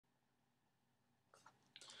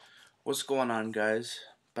What's going on, guys?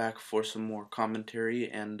 Back for some more commentary,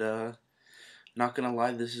 and not gonna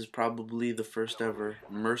lie, this is probably the first ever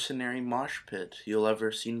Mercenary Moshpit you'll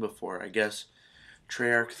ever seen before. I guess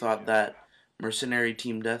Treyarch thought that Mercenary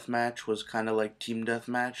Team Deathmatch was kind of like Team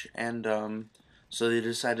Deathmatch, and so they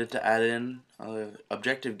decided to add in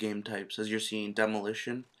objective game types. As you're seeing,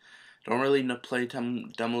 Demolition. Don't really play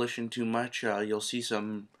Demolition too much. You'll see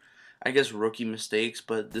some, I guess, rookie mistakes,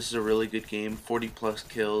 but this is a really good game. 40 plus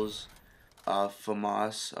kills,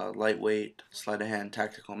 FAMAS, lightweight, sleight of hand,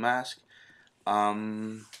 tactical mask.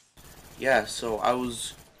 Um, yeah, so I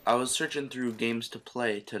was searching through games to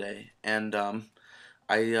play today, and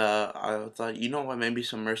I thought, you know what, maybe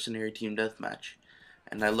some Mercenary Team Deathmatch,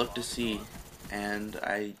 and I looked to see, and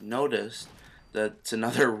I noticed that it's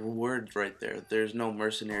another word right there. There's no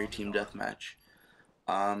Mercenary Team Deathmatch.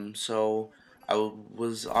 So I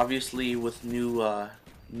was obviously with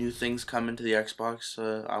new things coming to the Xbox.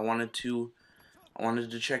 I wanted to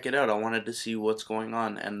check it out. I wanted to see what's going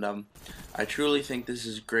on, and I truly think this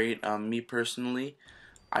is great. Me personally,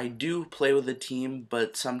 I do play with a team,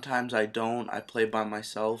 but sometimes I don't. I play by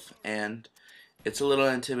myself, and it's a little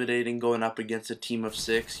intimidating going up against a team of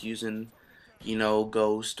six using,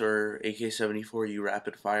 Ghost or AK-74. You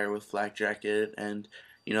rapid fire with Flak Jacket, and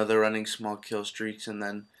they're running small kill streaks, and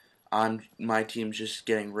then on my team's just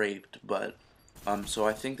getting raped. But so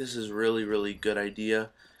I think this is really really good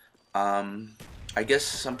idea. Um, I guess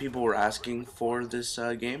some people were asking for this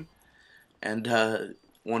game, and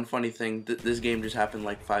one funny thing, this game just happened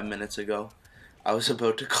like 5 minutes ago. I was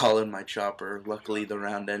about to call in my chopper. Luckily, the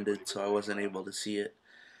round ended, so I wasn't able to see it.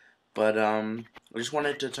 But I just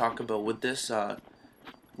wanted to talk about with this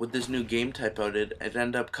new game type out. It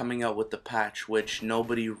ended up coming out with the patch, which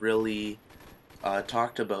nobody really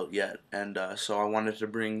talked about yet, and so I wanted to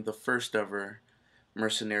bring the first ever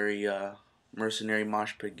mercenary mercenary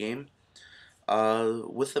mosh pit game.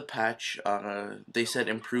 With the patch, they said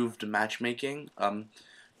improved matchmaking.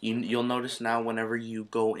 You'll notice now whenever you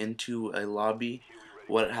go into a lobby,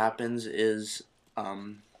 what happens is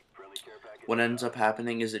what ends up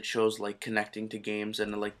happening is it shows like connecting to games,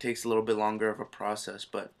 and it like takes a little bit longer of a process,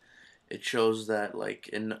 but it shows that like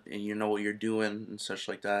and you know what you're doing and such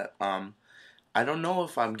like that. I don't know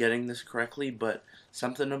if I'm getting this correctly, but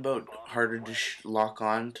something about harder to lock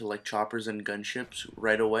on to like choppers and gunships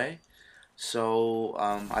right away. So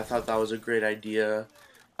I thought that was a great idea.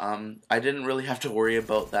 I didn't really have to worry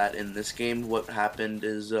about that in this game. What happened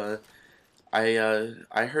is I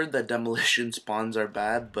heard that demolition spawns are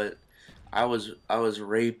bad, but I was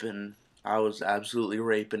raping. I was absolutely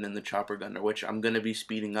raping in the chopper gunner, which I'm gonna be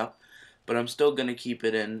speeding up, but I'm still gonna keep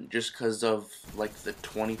it in just because of like the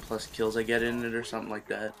 20 plus kills I get in it or something like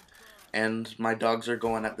that. And my dogs are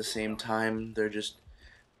going at the same time. They're just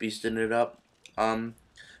beasting it up. Um,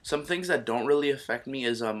 some things that don't really affect me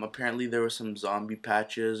is apparently there were some zombie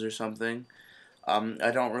patches or something.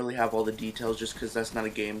 I don't really have all the details just because that's not a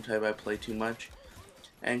game type I play too much.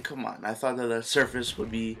 And come on, I thought that the surface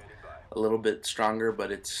would be a little bit stronger,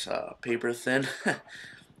 but it's paper thin.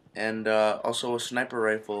 And also a sniper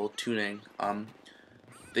rifle tuning.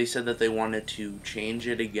 They said that they wanted to change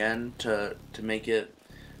it again to make it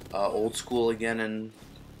old school again, and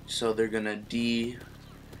so they're gonna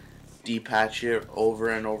depatch it over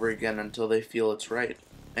and over again until they feel it's right.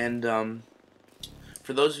 And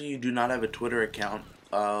for those of you who do not have a Twitter account,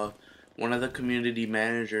 one of the community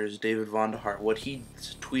managers, David Vonderhart, what he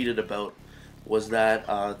tweeted about was that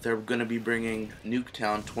they're going to be bringing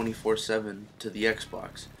Nuketown 24/7 to the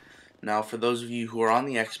Xbox. Now, for those of you who are on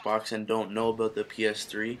the Xbox and don't know about the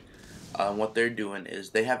PS3, what they're doing is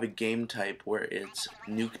they have a game type where it's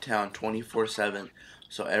Nuketown 24/7.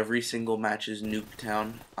 So every single match is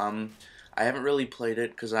Nuketown. I haven't really played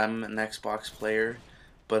it because I'm an Xbox player,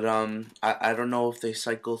 but I don't know if they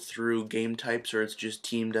cycle through game types or it's just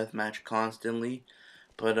team deathmatch constantly.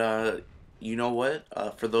 But you know what?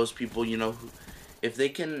 For those people, if they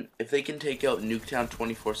can take out Nuketown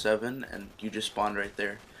 24/7 and you just spawn right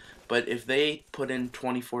there. But if they put in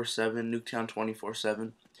 24/7 Nuketown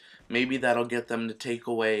 24/7, maybe that'll get them to take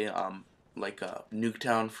away like a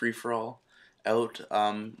Nuketown free for all out.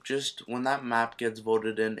 Just when that map gets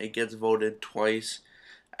voted in, it gets voted twice,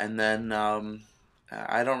 and then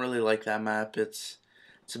I don't really like that map. It's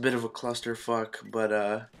a bit of a clusterfuck,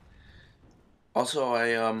 but also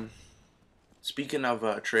I speaking of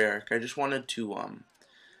Treyarch, I just wanted to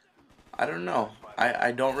I don't know.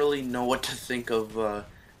 I don't really know what to think of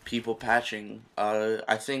people patching.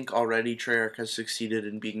 I think already Treyarch has succeeded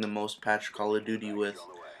in being the most patched Call of Duty with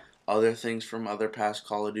other things from other past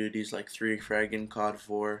Call of Duties like 3 Frag and COD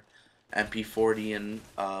 4, MP40 and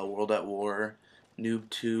World at War. noob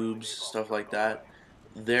tubes, stuff like that.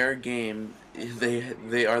 Their game,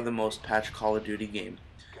 they are the most patched Call of Duty game.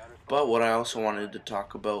 But what I also wanted to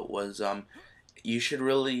talk about was we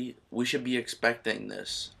should be expecting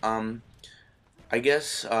this. I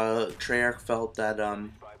guess Treyarch felt that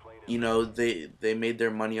they made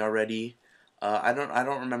their money already. I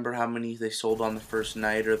don't remember how many they sold on the first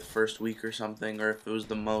night or the first week or something, or if it was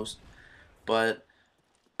the most. But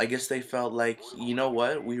I guess they felt like, you know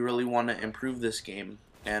what, we really want to improve this game,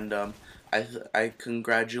 and I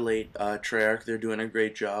congratulate Treyarch. They're doing a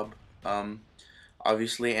great job.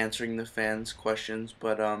 Obviously answering the fans' questions,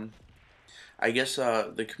 but I guess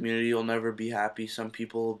the community will never be happy. Some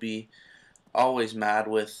people will be always mad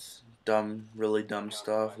with really dumb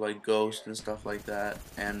stuff like Ghost and stuff like that.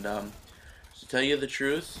 And to tell you the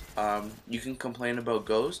truth, you can complain about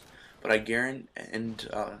Ghost, but I guarantee, and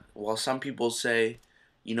while some people say,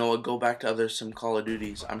 you know what, go back to some Call of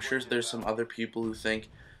Duties, I'm sure there's some other people who think,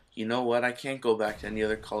 you know what, I can't go back to any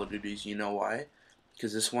other Call of Duties. You know why?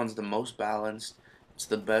 Because this one's the most balanced, it's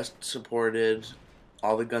the best supported,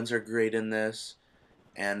 all the guns are great in this,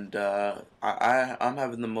 and I'm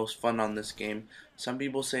having the most fun on this game. Some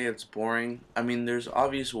people say it's boring. I mean, there's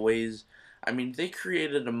obvious ways. I mean, they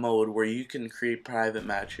created a mode where you can create private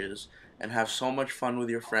matches and have so much fun with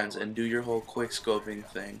your friends and do your whole quick scoping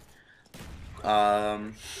thing.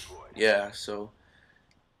 Um, yeah, so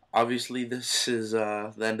obviously this is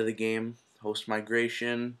the end of the game, host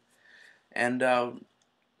migration, and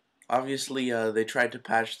obviously they tried to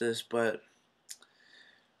patch this, but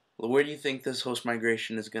where do you think this host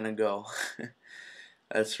migration is gonna go?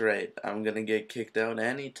 That's right. I'm gonna get kicked out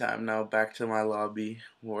anytime now, back to my lobby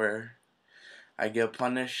where I get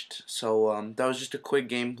punished. So that was just a quick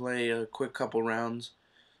gameplay, a quick couple rounds.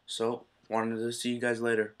 So wanted to see you guys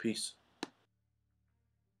later. Peace.